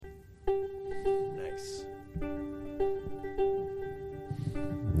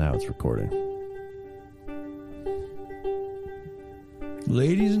Now it's recording.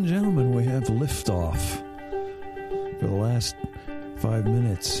 Ladies and gentlemen, we have liftoff. For the last 5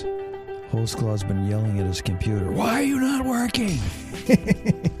 minutes, Holsclaw's been yelling at his computer. Why are you not working?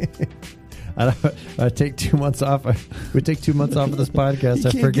 I take 2 months off. We take 2 months off of this podcast.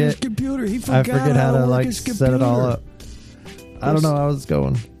 I forget his computer. He forgot I forget how to set it all up. I don't know how it's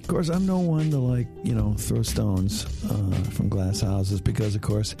going. Of course, I'm no one to throw stones from glass houses because, of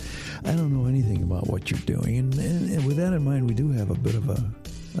course, I don't know anything about what you're doing. And with that in mind, we do have a bit of an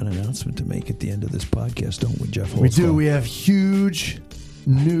announcement to make at the end of this podcast, don't we, Jeff Holsclaw? We do. We have huge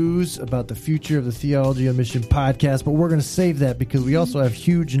news about the future of the Theology on Mission podcast, but we're going to save that because we also have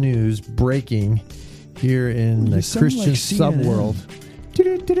huge news breaking here in the Christian subworld.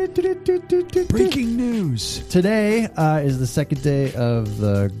 Breaking news. Today is the second day of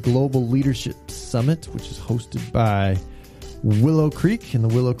the Global Leadership Summit, which is hosted by Willow Creek and the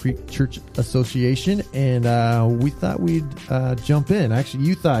Willow Creek Church Association. And we thought we'd jump in. Actually,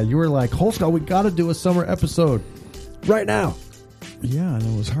 you were like, Holsclaw, we got to do a summer episode right now. Yeah, and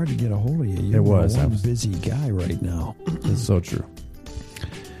it was hard to get a hold of you. You're one busy guy right now. It's so true.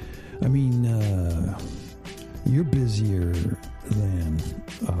 I mean, you're busier than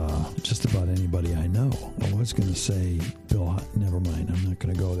just about anybody I know. I was going to say Bill. Never mind. I'm not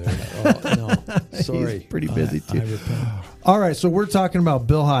going to go there. Oh, no, sorry. He's pretty busy too. I repent. All right, so we're talking about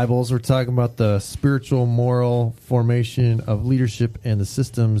Bill Hybels. We're talking about the spiritual, moral formation of leadership and the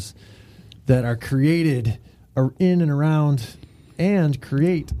systems that are created in and around and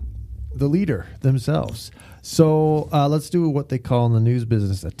create the leader themselves. So let's do what they call in the news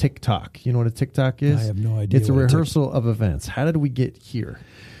business a TikTok. You know what a TikTok is? I have no idea. It's a rehearsal of events. How did we get here?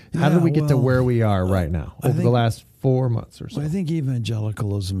 How did we get to where we are right now over the last 4 months or so? Well, I think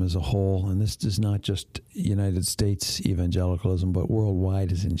evangelicalism as a whole, and this is not just United States evangelicalism, but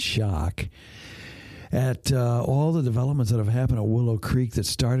worldwide, is in shock at all the developments that have happened at Willow Creek that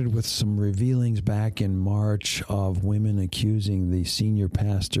started with some revealings back in March of women accusing the senior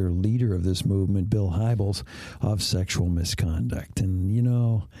pastor leader of this movement, Bill Hybels, of sexual misconduct. And,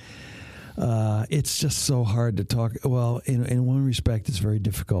 it's just so hard to talk. Well, in one respect, it's very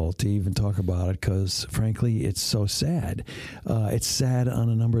difficult to even talk about it because, frankly, it's so sad. It's sad on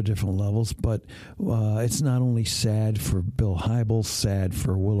a number of different levels, but it's not only sad for Bill Hybels, sad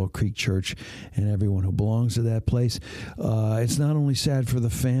for Willow Creek Church and everyone who belongs to that place. It's not only sad for the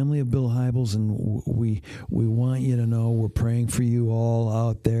family of Bill Hybels, and we want you to know we're praying for you all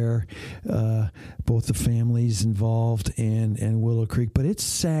out there, both the families involved and Willow Creek, but it's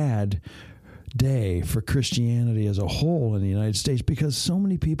sad day for Christianity as a whole in the United States because so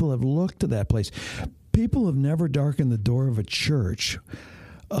many people have looked to that place. People have never darkened the door of a church,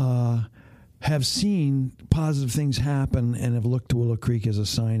 have seen positive things happen, and have looked to Willow Creek as a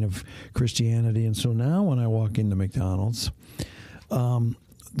sign of Christianity. And so now when I walk into McDonald's, the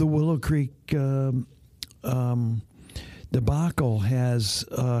Willow Creek debacle has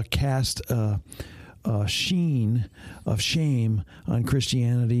cast sheen of shame on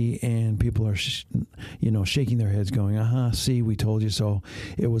Christianity, and people are, shaking their heads, going, see, we told you so.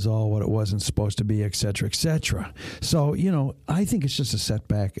 It was all what it wasn't supposed to be, et cetera, et cetera. So, I think it's just a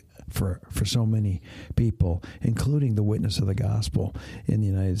setback for so many people, including the witness of the gospel in the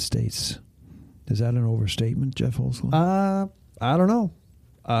United States. Is that an overstatement, Jeff Holsclaw? I don't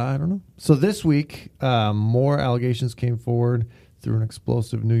know. So this week, more allegations came forward through an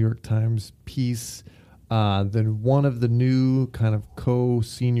explosive New York Times piece. Then one of the new kind of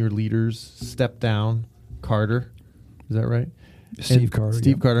co-senior leaders stepped down, Carter. Is that right? Steve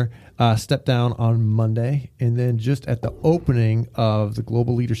Carter stepped down on Monday. And then just at the opening of the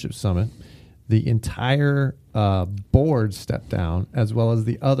Global Leadership Summit, the entire board stepped down, as well as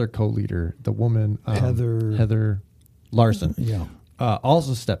the other co-leader, the woman, Heather Larson,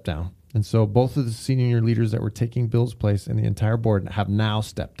 also stepped down. And so both of the senior leaders that were taking Bill's place and the entire board have now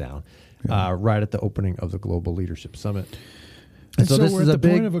stepped down right at the opening of the Global Leadership Summit. And so this we're is at the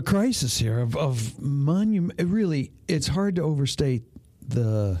point of a crisis here of monument. Really, it's hard to overstate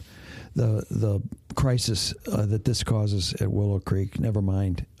the crisis that this causes at Willow Creek. Never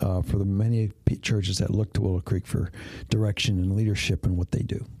mind for the many churches that look to Willow Creek for direction and leadership in what they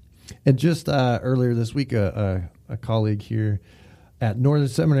do. And just earlier this week, a colleague here at Northern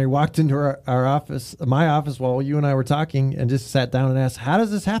Seminary walked into our office, my office, while you and I were talking, and just sat down and asked, "How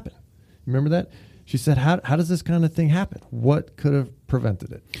does this happen?" Remember that? She said, "How does this kind of thing happen? What could have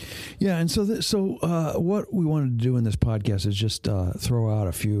prevented it?" Yeah, and so what we wanted to do in this podcast is just throw out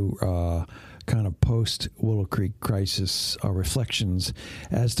a few kind of post Willow Creek crisis reflections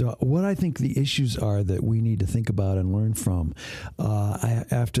as to what I think the issues are that we need to think about and learn from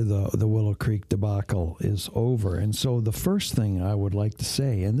after the Willow Creek debacle is over. And so the first thing I would like to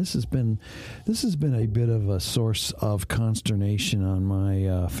say, and this has been a bit of a source of consternation on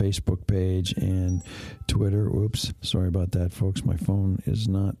my Facebook page and Twitter. Oops, sorry about that, folks. My phone is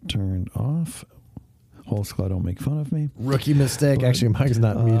not turned off. Hold so I don't make fun of me. Rookie mistake. But, actually, mine's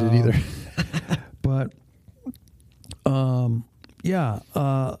not muted either. But, I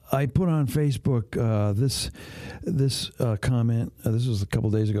put on Facebook this comment. This was a couple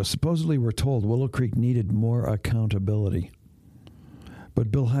days ago. Supposedly, we're told Willow Creek needed more accountability.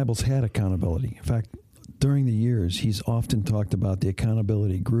 But Bill Hybels had accountability. In fact, during the years, he's often talked about the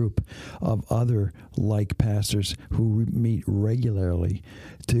accountability group of other like pastors who meet regularly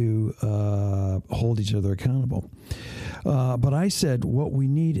to hold each other accountable. But I said what we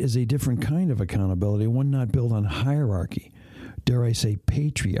need is a different kind of accountability, one not built on hierarchy, dare I say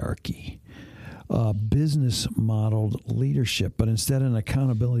patriarchy, business-modeled leadership, but instead an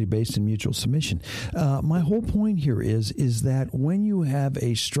accountability based in mutual submission. My whole point here is that when you have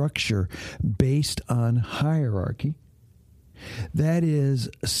a structure based on hierarchy, that is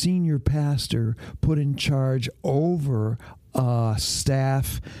a senior pastor put in charge over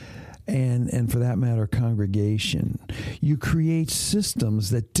staff and for that matter, congregation. You create systems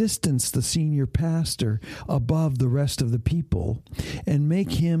that distance the senior pastor above the rest of the people and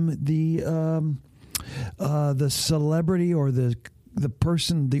make him the celebrity or the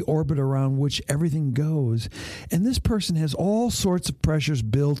person, the orbit around which everything goes. And this person has all sorts of pressures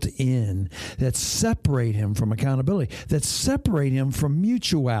built in that separate him from accountability, that separate him from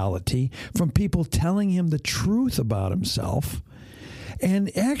mutuality, from people telling him the truth about himself.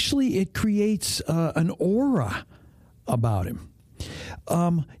 And actually, it creates an aura about him.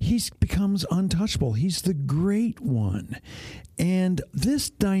 He becomes untouchable. He's the great one. And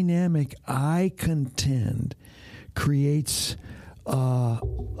this dynamic, I contend, creates not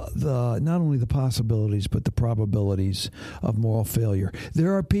only the possibilities, but the probabilities of moral failure.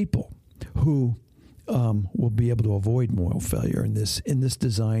 There are people who will be able to avoid moral failure in this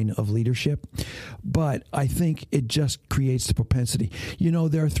design of leadership. But I think it just creates the propensity. You know,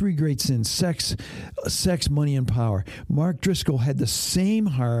 there are three great sins: sex, money, and power. Mark Driscoll had the same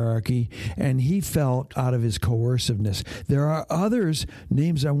hierarchy, and he fell out of his coerciveness. There are others,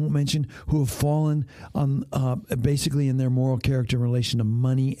 names I won't mention, who have fallen on basically in their moral character in relation to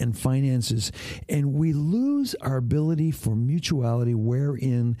money and finances. And we lose our ability for mutuality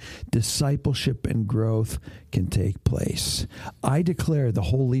wherein discipleship and growth can take place. I declare the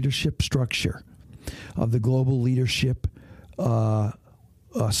whole leadership structure of the Global Leadership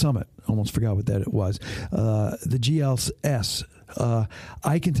Summit, almost forgot what that it was, the GLS,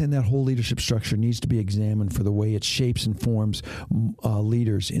 I contend that whole leadership structure needs to be examined for the way it shapes and forms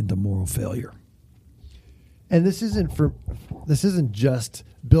leaders into moral failure. And this isn't just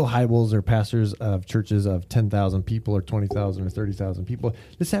Bill Hybels or pastors of churches of 10,000 people or 20,000 or 30,000 people.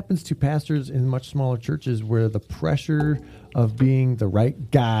 This happens to pastors in much smaller churches where the pressure of being the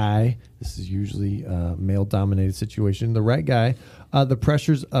right guy, this is usually a male-dominated situation, the right guy, the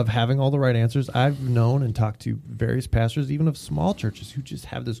pressures of having all the right answers. I've known and talked to various pastors, even of small churches, who just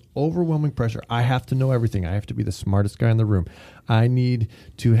have this overwhelming pressure. I have to know everything. I have to be the smartest guy in the room. I need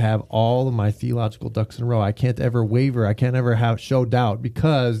to have all of my theological ducks in a row. I can't ever waver. I can't ever show doubt,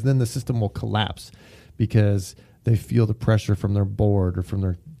 because then the system will collapse because they feel the pressure from their board or from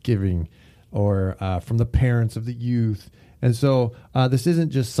their giving or from the parents of the youth. And so this isn't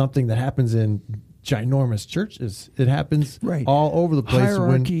just something that happens in ginormous churches. It happens all over the place.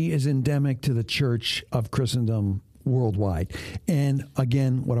 Hierarchy is endemic to the church of Christendom worldwide. And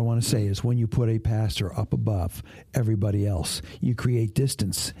again, what I want to say is when you put a pastor up above everybody else, you create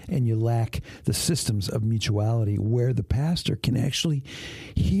distance and you lack the systems of mutuality where the pastor can actually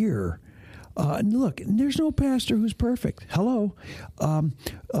hear. Look, there's no pastor who's perfect. Hello.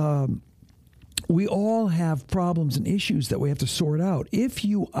 We all have problems and issues that we have to sort out. If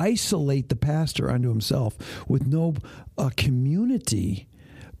you isolate the pastor unto himself with no community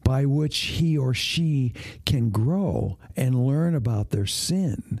by which he or she can grow and learn about their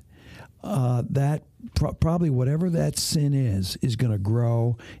sin, that probably whatever that sin is going to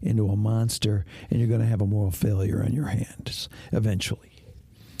grow into a monster, and you're going to have a moral failure on your hands eventually.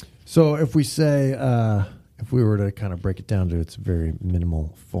 So if we say, if we were to kind of break it down to its very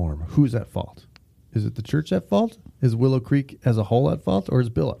minimal form, who's at fault? Is it the church at fault? Is Willow Creek as a whole at fault, or is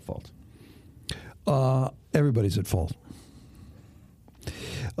Bill at fault? Everybody's at fault.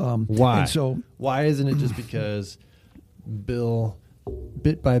 Why? And so, why isn't it just because Bill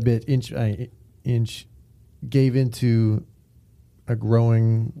bit by bit, inch by inch, gave into a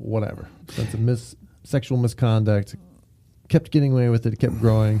growing whatever sense of sexual misconduct, kept getting away with it, kept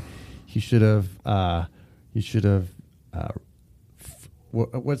growing. He should have.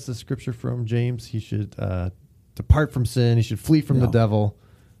 What's the scripture from James? He should depart from sin. He should flee from the devil.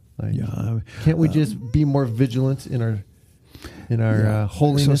 Like, can't we just be more vigilant in our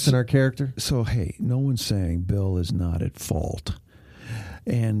holiness and our character? So hey, no one's saying Bill is not at fault.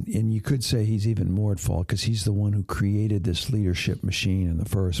 And you could say he's even more at fault because he's the one who created this leadership machine in the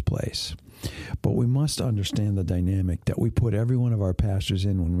first place. But we must understand the dynamic that we put every one of our pastors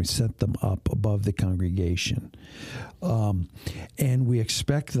in when we set them up above the congregation. And we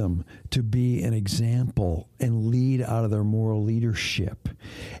expect them to be an example and lead out of their moral leadership.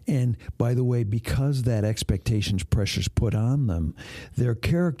 And by the way, because that expectations pressure's put on them, their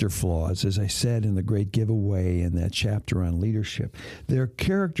character flaws, as I said in the great giveaway in that chapter on leadership, their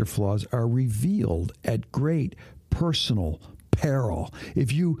character flaws are revealed at great personal peril.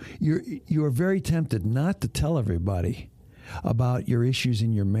 If you are very tempted not to tell everybody about your issues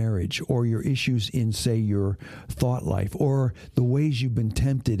in your marriage or your issues in, say, your thought life or the ways you've been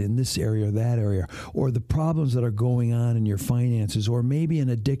tempted in this area or that area or the problems that are going on in your finances or maybe an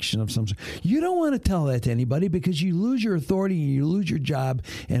addiction of some sort. You don't want to tell that to anybody because you lose your authority and you lose your job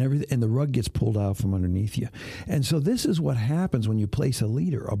and everything, and the rug gets pulled out from underneath you. And so this is what happens when you place a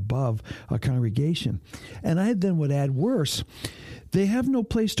leader above a congregation. And I then would add worse. They have no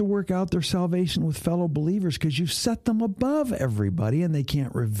place to work out their salvation with fellow believers because you've set them above everybody and they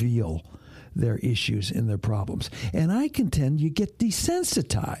can't reveal their issues and their problems. And I contend you get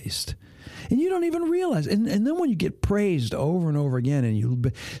desensitized. And you don't even realize. And then when you get praised over and over again,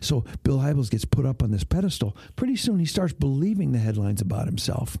 so Bill Hybels gets put up on this pedestal, pretty soon he starts believing the headlines about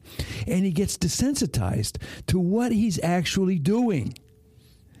himself. And he gets desensitized to what he's actually doing.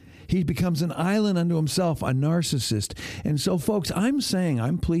 He becomes an island unto himself, a narcissist. And so, folks, I'm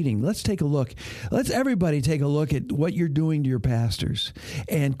pleading, let's take a look. Let's everybody take a look at what you're doing to your pastors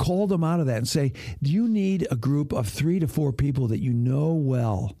and call them out of that and say, do you need a group of 3 to 4 people that you know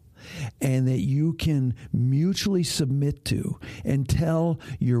well and that you can mutually submit to and tell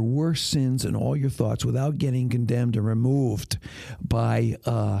your worst sins and all your thoughts without getting condemned and removed by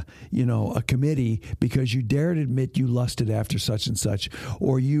a committee because you dared admit you lusted after such and such,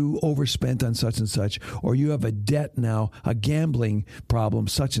 or you overspent on such and such, or you have a debt now, a gambling problem,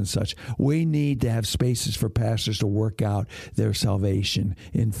 such and such. We need to have spaces for pastors to work out their salvation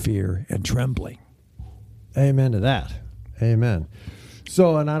in fear and trembling. Amen to that. Amen.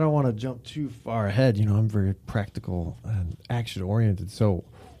 So, and I don't want to jump too far ahead. I'm very practical and action-oriented. So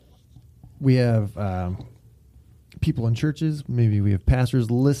we have people in churches. Maybe we have pastors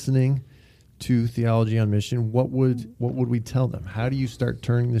listening to Theology on Mission. What would we tell them? How do you start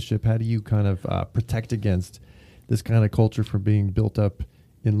turning the ship? How do you kind of protect against this kind of culture from being built up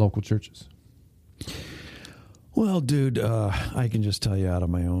in local churches? Well, dude, I can just tell you out of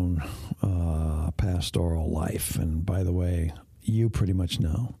my own pastoral life. And by the way, you pretty much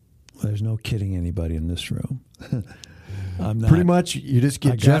know. There's no kidding anybody in this room. I'm not. Pretty much, you just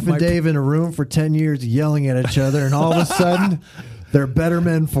get Jeff and Dave in a room for 10 years yelling at each other, and all of a sudden, they're better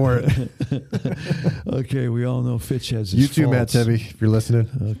men for it. Okay, we all know Fitch has his You too, faults. Matt Tebby, if you're listening.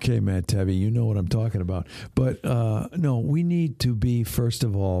 Okay, Matt Tebby, you know what I'm talking about. But no, we need to be, first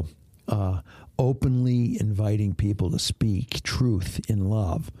of all, openly inviting people to speak truth in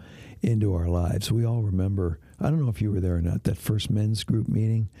love into our lives. We all remember, I don't know if you were there or not, that first men's group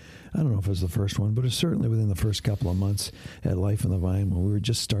meeting. I don't know if it was the first one, but it's certainly within the first couple of months at Life in the Vine when we were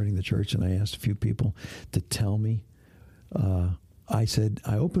just starting the church, and I asked a few people to tell me.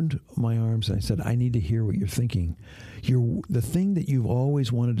 I opened my arms and I said, I need to hear what you're thinking. The thing that you've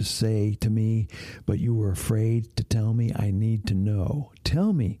always wanted to say to me, but you were afraid to tell me, I need to know.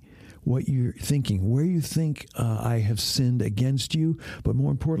 Tell me what you're thinking, where you think I have sinned against you, but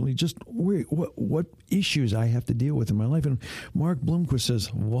more importantly, just what issues I have to deal with in my life. And Mark Bloomquist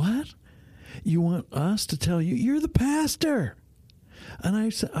says, what? You want us to tell you? You're the pastor. And I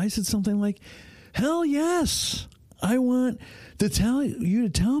said something like, hell yes. I want to tell you to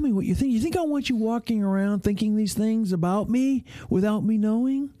tell me what you think. You think I want you walking around thinking these things about me without me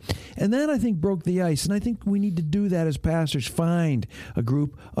knowing? And that, I think, broke the ice. And I think we need to do that as pastors. Find a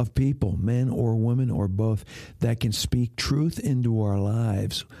group of people, men or women or both, that can speak truth into our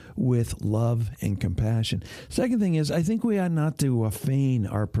lives with love and compassion. Second thing is, I think we ought not to feign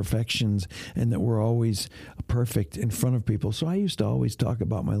our perfections and that we're always perfect in front of people. So I used to always talk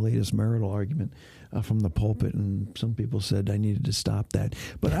about my latest marital argument from the pulpit, and some people said I needed to stop that.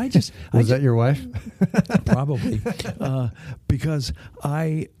 But I just was that your wife? Probably, because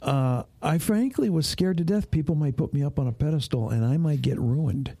I frankly was scared to death. People might put me up on a pedestal, and I might get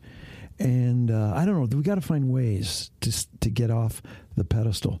ruined. And I don't know. We got to find ways to get off the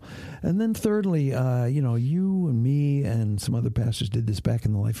pedestal. And then thirdly, you and me and some other pastors did this back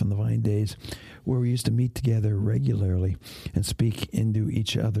in the Life on the Vine days, where we used to meet together regularly and speak into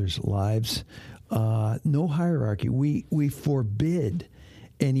each other's lives. No hierarchy. We forbid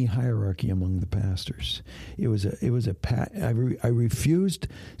any hierarchy among the pastors. I refused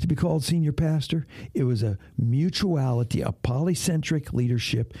to be called senior pastor. It was a mutuality, a polycentric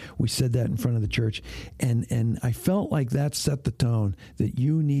leadership. We said that in front of the church, and I felt like that set the tone that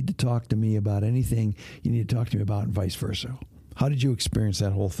you need to talk to me about anything you need to talk to me about, and vice versa. How did you experience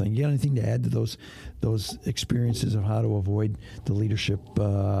that whole thing? You got anything to add to those experiences of how to avoid the leadership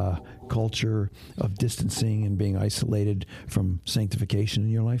culture of distancing and being isolated from sanctification in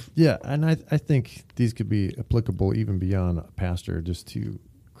your life? Yeah, and I think these could be applicable even beyond a pastor, just to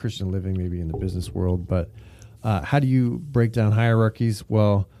Christian living, maybe in the business world. But how do you break down hierarchies?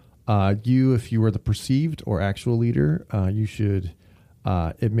 Well, if you were the perceived or actual leader, you should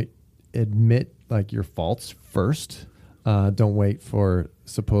admit like your faults first. Don't wait for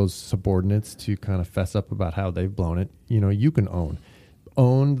supposed subordinates to kind of fess up about how they've blown it. You can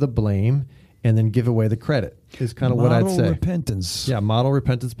own the blame and then give away the credit is kind of what I'd say. Model repentance. Yeah, model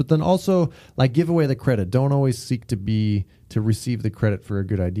repentance, but then also like give away the credit. Don't always seek to receive the credit for a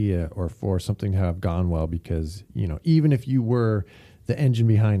good idea or for something to have gone well, because, even if you were the engine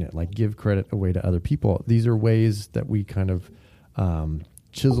behind it, like give credit away to other people. These are ways that we kind of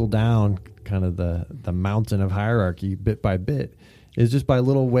chisel down kind of the mountain of hierarchy bit by bit, is just by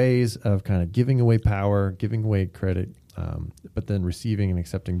little ways of kind of giving away power, giving away credit, but then receiving and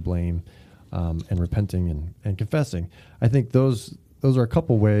accepting blame, and repenting and confessing. I think those are a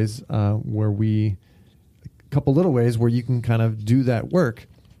couple ways little ways where you can kind of do that work,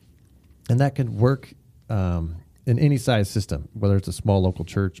 and that can work in any size system, whether it's a small local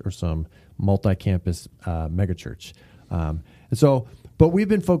church or some multi-campus megachurch. But we've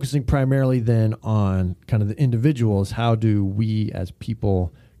been focusing primarily then on kind of the individuals. How do we as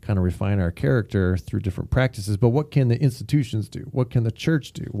people kind of refine our character through different practices? But what can the institutions do? What can the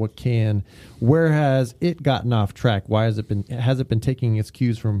church do? Where has it gotten off track? Why has it been taking its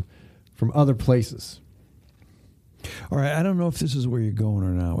cues from other places? All right, I don't know if this is where you're going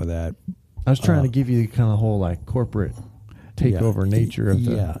or not with that. I was trying to give you kind of whole like corporate takeover nature of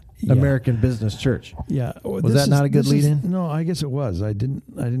the American business church. Yeah, was that not a good lead-in? No, I guess it was. I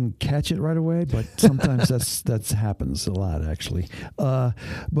didn't catch it right away, but sometimes that happens a lot actually.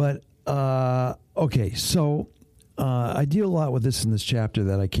 Okay, so I deal a lot with this in this chapter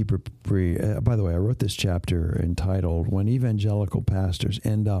that I keep. By the way, I wrote this chapter entitled "When Evangelical Pastors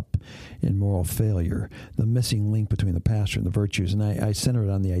End Up in Moral Failure: The Missing Link Between the Pastor and the Virtues," and I center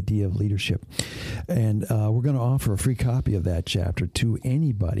it on the idea of leadership. And we're going to offer a free copy of that chapter to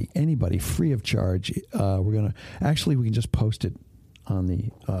anybody, free of charge. We can just post it on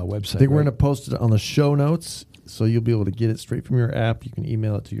the website. I think we're going to post it on the show notes, so you'll be able to get it straight from your app. You can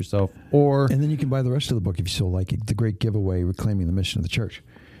email it to yourself, and then you can buy the rest of the book if you so like it. The Great Giveaway: Reclaiming the Mission of the Church.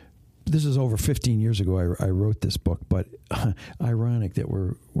 This is over 15 years ago. I wrote this book, but ironic that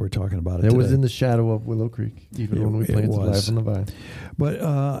we're talking about it. It today. was in the shadow of Willow Creek, even when we planted Life on the Vine.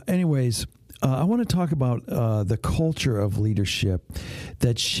 But anyways, I want to talk about the culture of leadership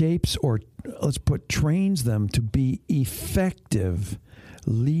that shapes, or trains them to be effective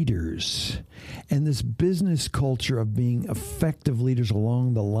leaders, and this business culture of being effective leaders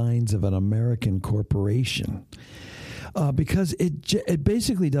along the lines of an American corporation, because it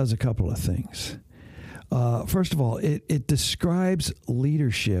basically does a couple of things. First of all, it describes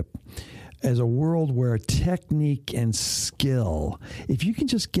leadership as a world where technique and skill, if you can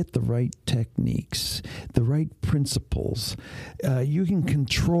just get the right techniques, the right principles, you can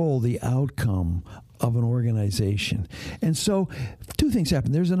control the outcome of an organization. And so two things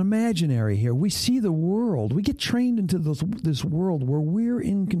happen. There's an imaginary here. We see the world. We get trained into this world where we're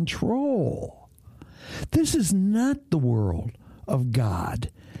in control. This is not the world of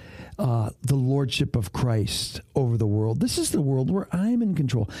God, the lordship of Christ over the world. This is the world where I'm in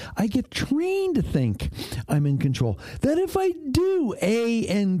control. I get trained to think I'm in control. That if I do A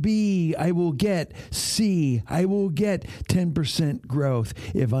and B, I will get C. I will get 10% growth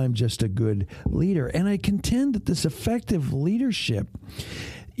if I'm just a good leader. And I contend that this effective leadership,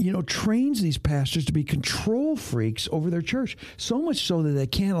 trains these pastors to be control freaks over their church, so much so that they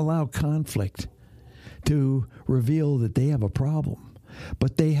can't allow conflict to reveal that they have a problem.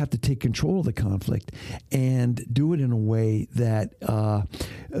 but they have to take control of the conflict and do it in a way that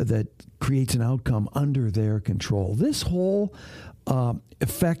that creates an outcome under their control. This whole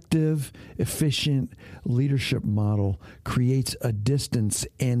effective, efficient leadership model creates a distance,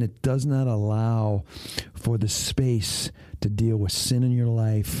 and it does not allow for the space to deal with sin in your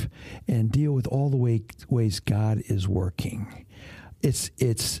life and deal with all the ways God is working.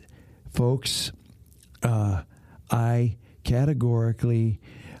 It's folks, I categorically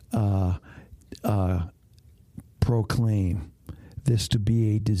proclaim this to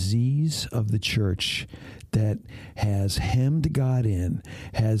be a disease of the church that has hemmed God in,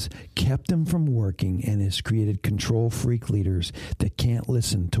 has kept him from working, and has created control freak leaders that can't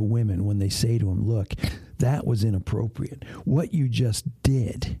listen to women when they say to him, look, that was inappropriate. What you just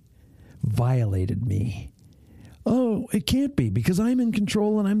did violated me. Oh, it can't be because I'm in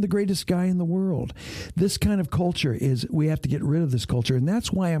control and I'm the greatest guy in the world. This kind of culture we have to get rid of this culture. And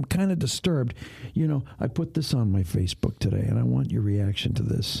that's why I'm kind of disturbed. You know, I put this on my Facebook today and I want your reaction to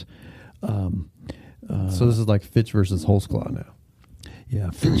this. So this is like Fitch versus Holtzclaw now.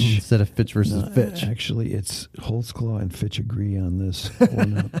 Yeah, Fitch. Instead of Fitch versus Fitch. Actually, it's Holtzclaw and Fitch agree on this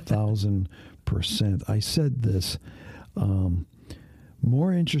 1,000%. I said this.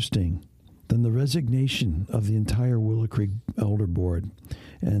 More interesting than the resignation of the entire Willow Creek Elder Board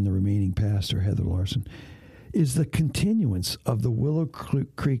and the remaining pastor, Heather Larson, is the continuance of the Willow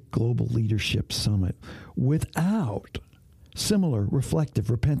Creek Global Leadership Summit without similar reflective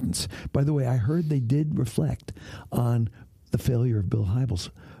repentance. By the way, I heard they did reflect on the failure of Bill Hybels,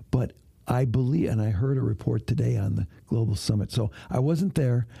 but I believe, and I heard a report today on the Global Summit. So I wasn't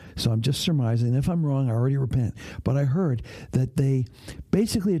there, so I'm just surmising. If I'm wrong, I already repent. But I heard that they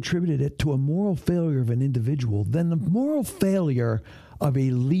basically attributed it to a moral failure of an individual, then the moral failure of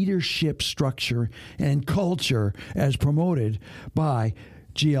a leadership structure and culture as promoted by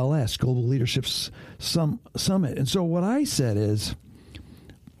GLS, Global Leadership Summit. And so what I said is,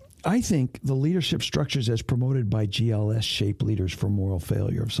 I think the leadership structures as promoted by GLS shape leaders for moral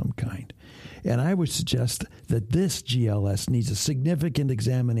failure of some kind. And I would suggest that this GLS needs a significant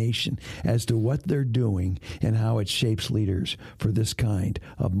examination as to what they're doing and how it shapes leaders for this kind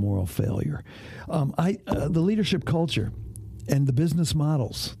of moral failure. The leadership culture and the business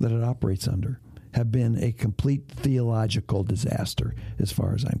models that it operates under have been a complete theological disaster as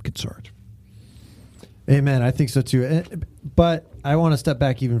far as I'm concerned. Amen. I think so too. But I want to step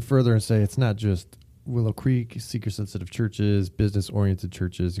back even further and say it's not just Willow Creek, seeker-sensitive churches, business-oriented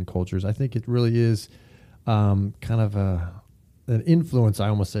churches and cultures. I think it really is kind of an influence, I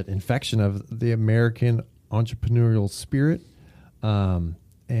almost said infection of the American entrepreneurial spirit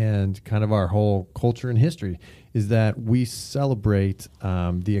and kind of our whole culture and history is that we celebrate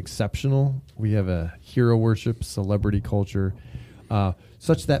the exceptional. We have a hero worship, celebrity culture,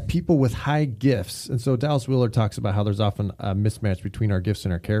 such that people with high gifts, and so Dallas Willard talks about how there's often a mismatch between our gifts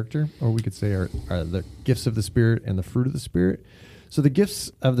and our character, or we could say are the gifts of the Spirit and the fruit of the Spirit. So the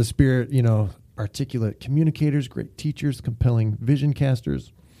gifts of the Spirit, articulate communicators, great teachers, compelling vision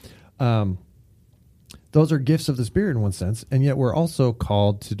casters. Those are gifts of the Spirit in one sense, and yet we're also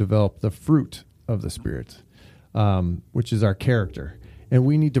called to develop the fruit of the Spirit, which is our character. And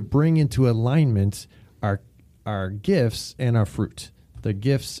we need to bring into alignment our gifts and our fruit. The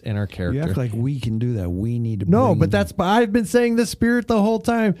gifts and our character. You act like we can do that. We need to. No, but I've been saying the Spirit the whole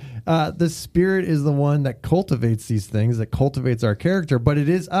time. The Spirit is the one that cultivates these things, that cultivates our character. But it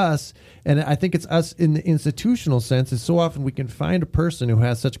is us, and I think it's us in the institutional sense. Is so often we can find a person who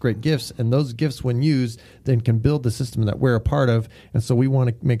has such great gifts, and those gifts, when used, then can build the system that we're a part of. And so we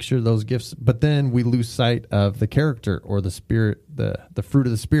want to make sure those gifts. But then we lose sight of the character or the Spirit, the fruit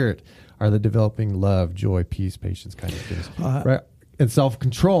of the Spirit, are the developing love, joy, peace, patience kind of things, right? And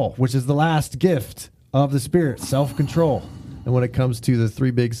self-control, which is the last gift of the Spirit, self-control. And when it comes to the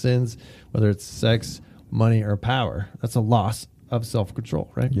three big sins, whether it's sex, money, or power, that's a loss of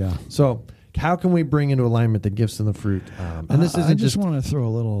self-control, right? Yeah. So how can we bring into alignment the gifts and the fruit? And this isn't I just want to throw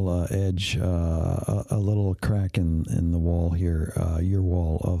a little edge, a little crack in the wall here, your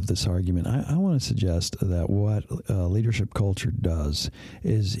wall of this argument. I want to suggest that what leadership culture does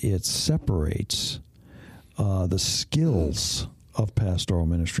is it separates the skills of pastoral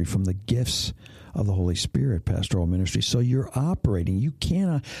ministry from the gifts of the Holy Spirit pastoral ministry. So you're operating. You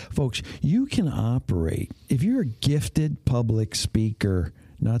cannot, folks, you can operate. If you're a gifted public speaker,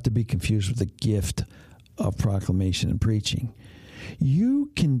 not to be confused with the gift of proclamation and preaching,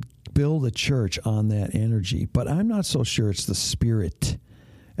 you can build a church on that energy. But I'm not so sure it's the Spirit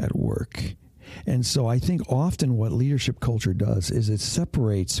at work. And so I think often what leadership culture does is it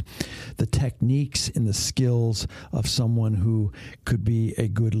separates the techniques and the skills of someone who could be a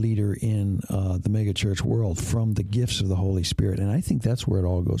good leader in the megachurch world from the gifts of the Holy Spirit. And I think that's where it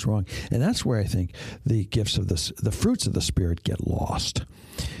all goes wrong. And that's where I think the gifts of the fruits of the Spirit get lost.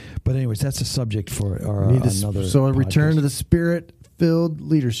 But anyways, that's a subject for another. So a podcast. return to the Spirit-filled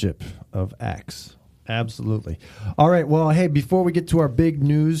leadership of Acts. Absolutely. All right. Well, hey, before we get to our big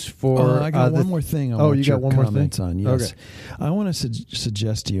news for... I got one more thing I want you your got one more comments thing? on. Yes. Okay. I want to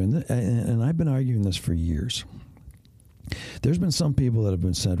suggest to you, and I've been arguing this for years. There's been some people that have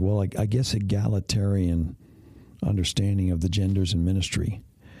been said, well, I guess egalitarian understanding of the genders in ministry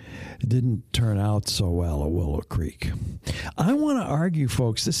didn't turn out so well at Willow Creek. I want to argue,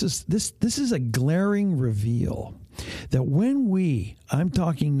 folks, this is a glaring reveal that when I'm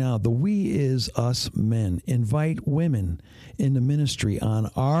talking now, the we is us men, invite women into ministry on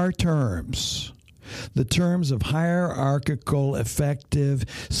our terms, the terms of hierarchical, effective,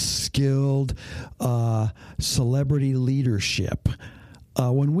 skilled, celebrity leadership,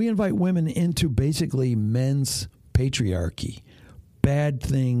 when we invite women into basically men's patriarchy, bad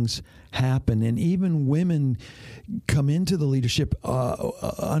things happen, and even women come into the leadership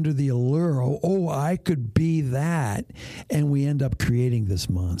under the allure, I could be that, and we end up creating this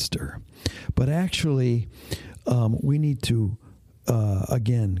monster. But actually, we need to,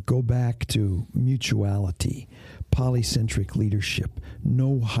 again, go back to mutuality, polycentric leadership,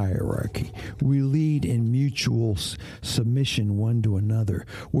 no hierarchy. We lead in mutual submission one to another,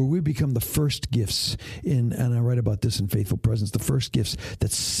 where we become the first gifts and I write about this in Faithful Presence, the first gifts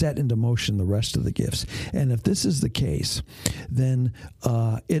that set into motion the rest of the gifts. And if this is the case, then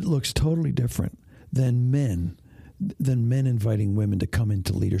it looks totally different than men inviting women to come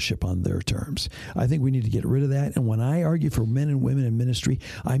into leadership on their terms. I think we need to get rid of that. And when I argue for men and women in ministry,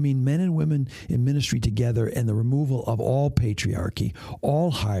 I mean men and women in ministry together and the removal of all patriarchy,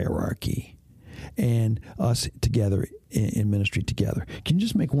 all hierarchy, and us together in ministry together. Can you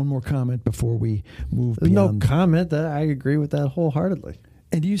just make one more comment before we move beyond? No comment. I agree with that wholeheartedly.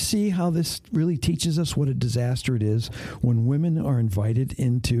 And do you see how this really teaches us what a disaster it is when women are invited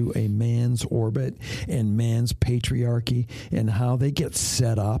into a man's orbit and man's patriarchy, and how they get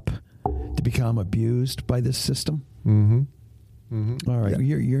set up to become abused by this system? Mm-hmm. Mm-hmm. All right,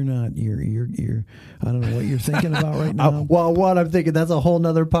 yeah. You're not. I don't know what you're thinking about right now. Well, what I'm thinking, that's a whole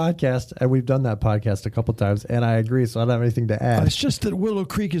nother podcast, and we've done that podcast a couple times, and I agree. So I don't have anything to add. It's just that Willow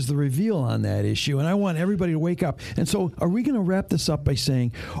Creek is the reveal on that issue, and I want everybody to wake up. And so, are we going to wrap this up by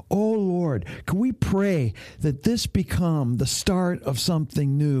saying, "Oh Lord, can we pray that this become the start of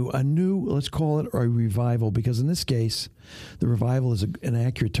something new, a new, let's call it a revival?" Because in this case, the revival is an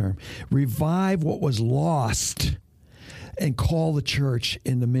accurate term. Revive what was lost, and call the church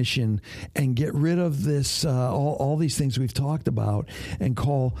into mission, and get rid of this all these things we've talked about, and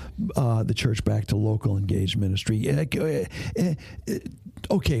call the church back to local engaged ministry.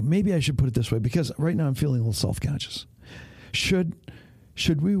 Okay, maybe I should put it this way, because right now I'm feeling a little self-conscious. Should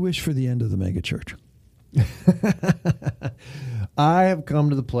we wish for the end of the megachurch? I have come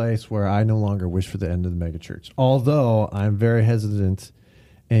to the place where I no longer wish for the end of the megachurch, although I'm very hesitant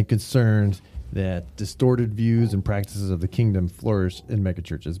and concerned that distorted views and practices of the kingdom flourish in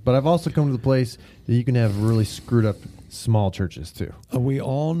megachurches. But I've also come to the place that you can have really screwed up small churches too. We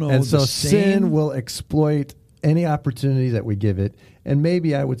all know, and so sin will exploit any opportunity that we give it. And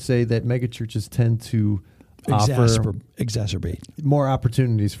maybe I would say that megachurches tend to exacerbate more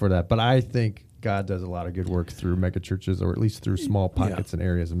opportunities for that. But I think God does a lot of good work through megachurches, or at least through small pockets and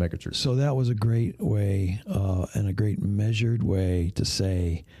areas of megachurches. So that was a great way and a great measured way to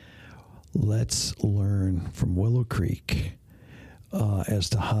say, let's learn from Willow Creek as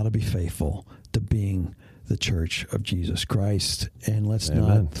to how to be faithful to being the church of Jesus Christ. And let's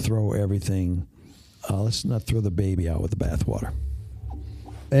not throw everything, let's not throw the baby out with the bathwater.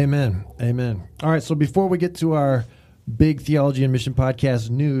 Amen. Amen. All right, so before we get to our big Theology and Mission Podcast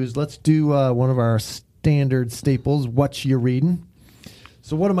news, let's do one of our standard staples, What You Reading.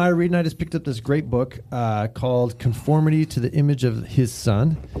 So what am I reading? I just picked up this great book called Conformity to the Image of His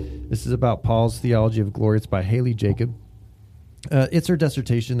Son. This is about Paul's theology of glory. It's by Haley Jacob. It's her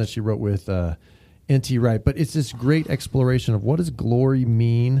dissertation that she wrote with N.T. Wright, but it's this great exploration of what does glory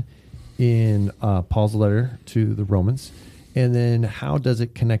mean in Paul's letter to the Romans, and then how does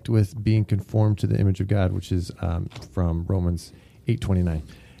it connect with being conformed to the image of God, which is from Romans 8:29.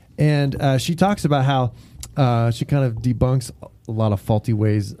 And she talks about how she kind of debunks a lot of faulty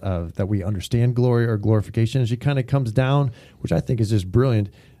ways that we understand glory or glorification. And she kind of comes down, which I think is just brilliant,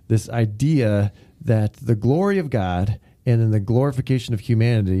 this idea that the glory of God and then the glorification of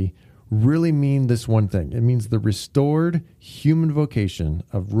humanity really mean this one thing. It means the restored human vocation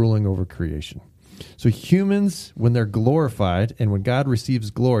of ruling over creation. So humans, when they're glorified and when God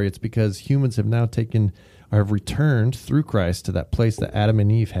receives glory, it's because humans have now taken or have returned through Christ to that place that Adam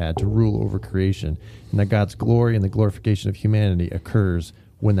and Eve had to rule over creation. And that God's glory and the glorification of humanity occurs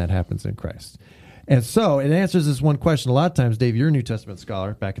when that happens in Christ. And so it answers this one question. A lot of times, Dave, you're a New Testament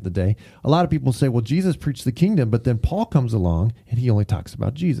scholar back in the day. A lot of people say, well, Jesus preached the kingdom, but then Paul comes along and he only talks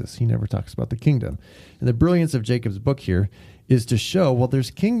about Jesus. He never talks about the kingdom. And the brilliance of Jacob's book here is to show, well, there's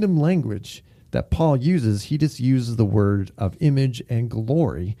kingdom language that Paul uses. He just uses the word of image and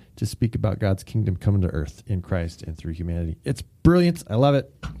glory to speak about God's kingdom coming to earth in Christ and through humanity. It's brilliant. I love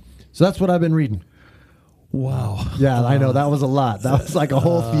it. So that's what I've been reading. Wow. Yeah, I know. That was a lot. That was like a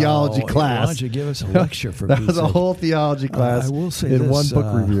whole theology class. Why don't you give us a lecture for That was a whole theology class I will say in this, one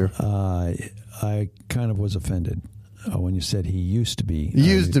book review. I kind of was offended when you said he used to be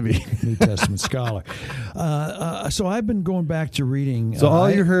New Testament scholar. So I've been going back to reading. So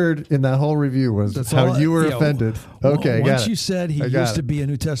all you heard in that whole review was how you were offended. Okay, once you said he used to be a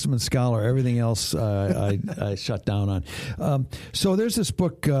New Testament scholar, everything else I shut down on. So there's this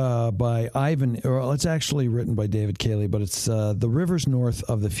book by Ivan, or it's actually written by David Cayley, but it's The Rivers North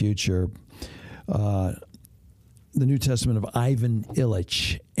of the Future. The New Testament of Ivan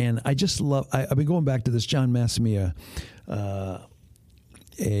Illich. And I just love, I've been going back to this. John Massimia, a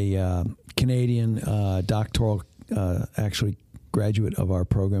Canadian doctoral, actually graduate of our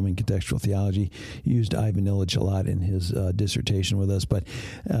program in contextual theology, used Ivan Illich a lot in his dissertation with us. But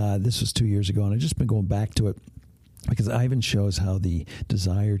this was 2 years ago, and I've just been going back to it because Ivan shows how the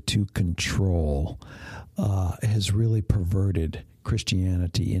desire to control has really perverted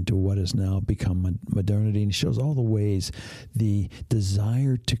Christianity into what has now become modernity, and he shows all the ways the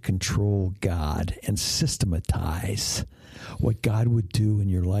desire to control God and systematize what God would do in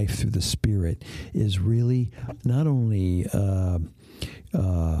your life through the Spirit is really not only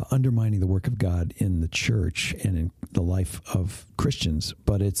undermining the work of God in the church and in the life of Christians,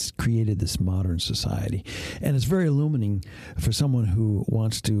 but it's created this modern society. And it's very illuminating for someone who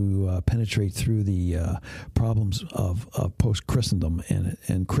wants to penetrate through the problems of post-Christendom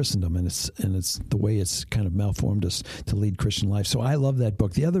and Christendom, and it's the way it's kind of malformed us to lead Christian life. So I love that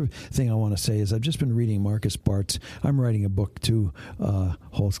book. The other thing I want to say is I've just been reading Marcus Bart's. I'm writing a book too,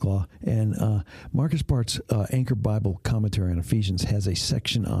 Holzclaw, and Marcus Bart's Anchor Bible Commentary on Ephesians has a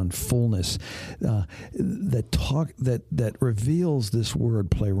section on fullness that reveals this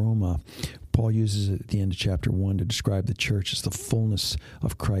word pleroma. Paul uses it at the end of chapter 1 to describe the church as the fullness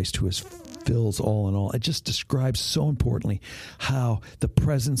of Christ who fills all in all. It just describes so importantly how the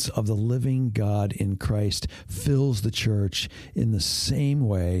presence of the living God in Christ fills the church in the same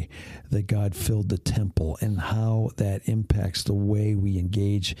way that God filled the temple, and how that impacts the way we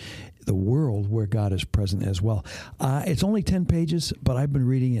engage the world where God is present as well. It's only 10 pages, but I've been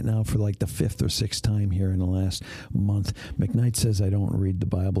reading it now for like the 5th or 6th time here in the last month. McKnight says I don't read the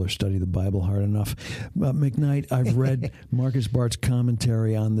Bible or study the Bible hard enough. But McKnight, I've read Marcus Bart's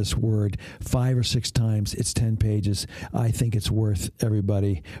commentary on this word 5 or 6 times. It's 10 pages. I think it's worth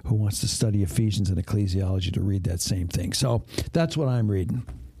everybody who wants to study Ephesians and ecclesiology to read that same thing. So that's what I'm reading.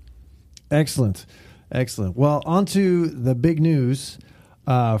 Excellent. Well, on to the big news.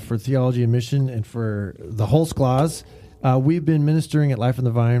 For Theology and Mission and for the Holzclaws. We've been ministering at Life on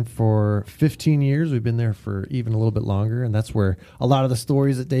the Vine for 15 years. We've been there for even a little bit longer, and that's where a lot of the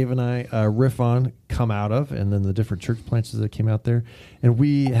stories that Dave and I riff on come out of, and then the different church plants that came out there. And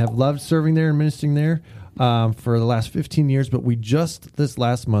we have loved serving there and ministering there for the last 15 years, but we just this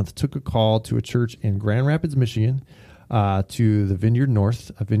last month took a call to a church in Grand Rapids, Michigan, to the Vineyard North,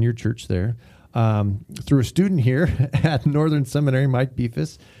 a Vineyard church there. Through a student here at Northern Seminary, Mike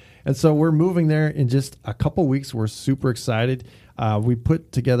Beefus. And so we're moving there in just a couple weeks. We're super excited. We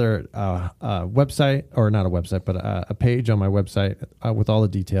put together a website, or not a website, but a page on my website with all the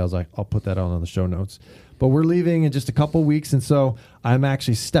details. I'll put that on the show notes. But we're leaving in just a couple weeks, and so I'm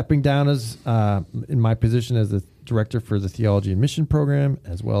actually stepping down as in my position as the director for the Theology and Mission program,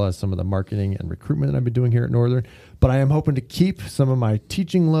 as well as some of the marketing and recruitment that I've been doing here at Northern. But I am hoping to keep some of my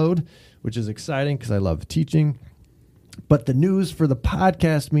teaching load, which is exciting because I love teaching. But the news for the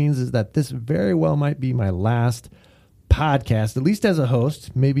podcast means is that this very well might be my last podcast, at least as a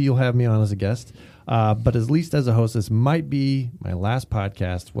host. Maybe you'll have me on as a guest. But at least as a host, this might be my last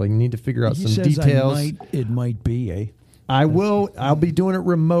podcast. Well, you need to figure out some details. It might be, eh? I'll be doing it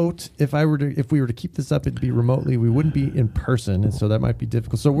remote. If we were to keep this up, it'd be remotely. We wouldn't be in person, and so that might be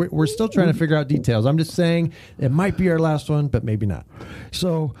difficult. So we're still trying to figure out details. I'm just saying it might be our last one, but maybe not.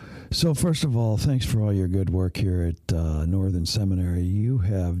 So first of all, thanks for all your good work here at Northern Seminary. You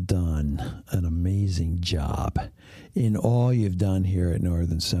have done an amazing job in all you've done here at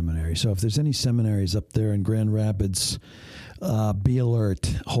Northern Seminary. So if there's any seminaries up there in Grand Rapids, be alert.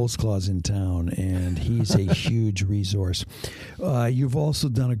 Holtzclaw's in town, and he's a huge resource. You've also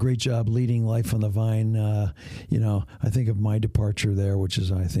done a great job leading Life on the Vine. I think of my departure there, which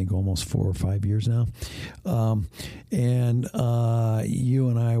is, I think, almost 4 or 5 years now. And you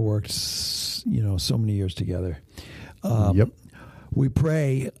and I worked, so many years together. Yep. We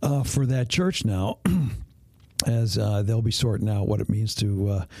pray for that church now as they'll be sorting out what it means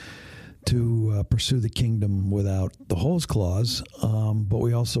to pursue the kingdom without the Holtzclaws, but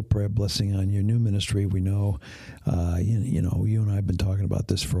we also pray a blessing on your new ministry. We know, you and I have been talking about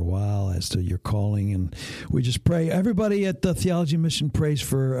this for a while as to your calling, and we just pray. Everybody at the Theology Mission prays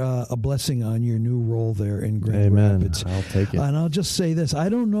for a blessing on your new role there in Grand Rapids. I'll take it. And I'll just say this: I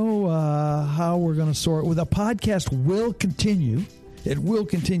don't know how we're going to sort. With a podcast will continue. It will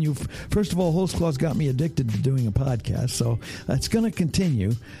continue. First of all, Holtzclaw's got me addicted to doing a podcast, so it's going to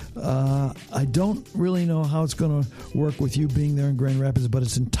continue. I don't really know how it's going to work with you being there in Grand Rapids, but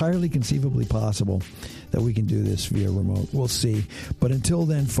it's entirely conceivably possible that we can do this via remote. We'll see. But until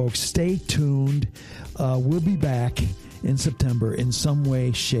then, folks, stay tuned. We'll be back in September in some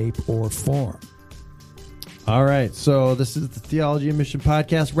way, shape, or form. All right, so this is the Theology and Mission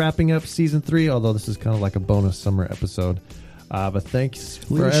Podcast, wrapping up Season 3, although this is kind of like a bonus summer episode. But thanks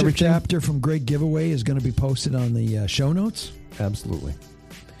for Leadership everything. chapter from Great Giveaway is going to be posted on the show notes. Absolutely.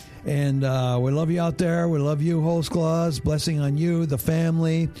 And we love you out there. We love you, Holtzclaws. Blessing on you, the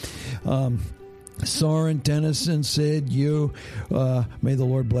family. Soren, Tennyson, Sid, you. May the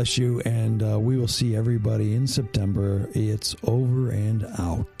Lord bless you. And we will see everybody in September. It's over and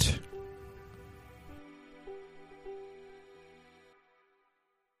out.